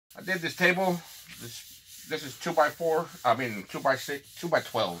I did this table. This is 2x4. I mean 2x6,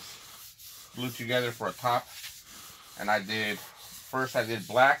 2x12, glued together for a top. And I did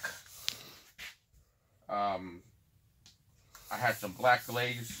black. I had some black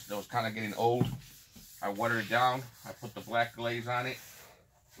glaze that was kind of getting old. I watered it down. I put the black glaze on it.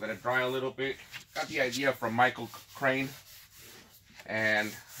 Let it dry a little bit. Got the idea from Michael Crane.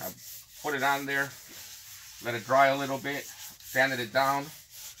 And I put it on there. Let it dry a little bit. Sanded it down.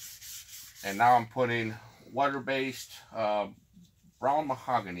 And now I'm putting water-based brown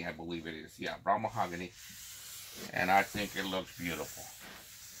mahogany, I believe it is. Yeah, brown mahogany. And I think it looks beautiful.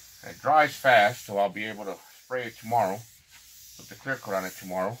 It dries fast, so I'll be able to spray it tomorrow. Put the clear coat on it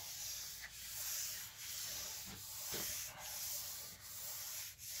tomorrow.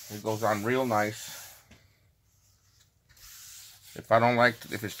 It goes on real nice. If I don't like,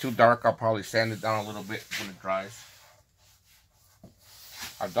 if it's too dark, I'll probably sand it down a little bit when it dries.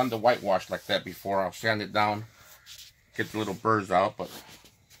 I've done the whitewash like that before. I'll sand it down, get the little burrs out, but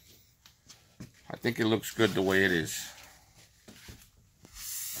I think it looks good the way it is.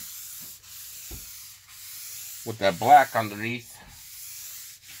 With that black underneath,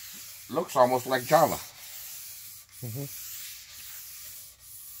 looks almost like Java.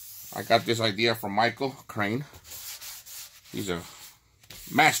 I got this idea from Michael Crane. He's a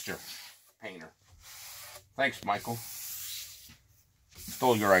master painter. Thanks, Michael.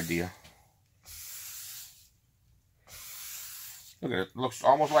 Stole your idea. Look at it. Looks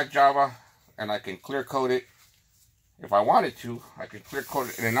almost like Java, and I can clear coat it. If I wanted to, I could clear coat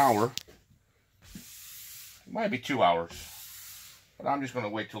it in an hour. It might be 2 hours, but I'm just going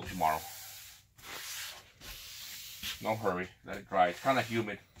to wait till tomorrow. No hurry. Let it dry. It's kind of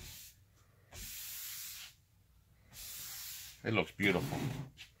humid. It looks beautiful.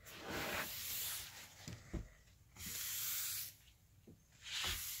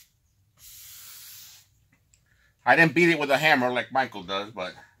 I didn't beat it with a hammer like Michael does,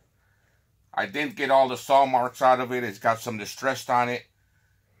 but I didn't get all the saw marks out of it. It's got some distressed on it.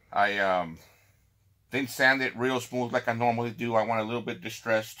 I didn't sand it real smooth like I normally do. I want a little bit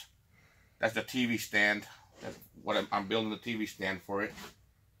distressed. That's the TV stand. That's what I'm building the TV stand for it.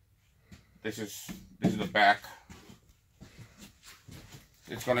 This is the back.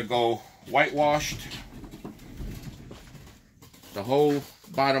 It's gonna go whitewashed. The whole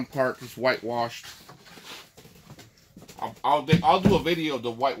bottom part is whitewashed. I'll do a video of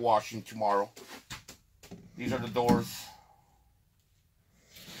the whitewashing tomorrow. These are the doors.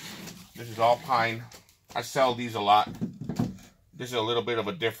 This is all pine. I sell these a lot. This is a little bit of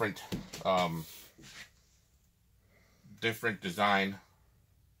a different design.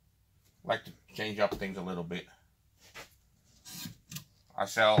 I like to change up things a little bit. I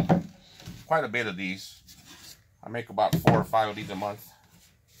sell quite a bit of these. I make about 4 or 5 of these a month.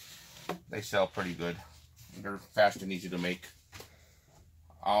 They sell pretty good. They're fast and easy to make.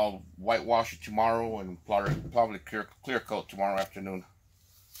 I'll whitewash it tomorrow and probably clear coat tomorrow afternoon.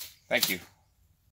 Thank you.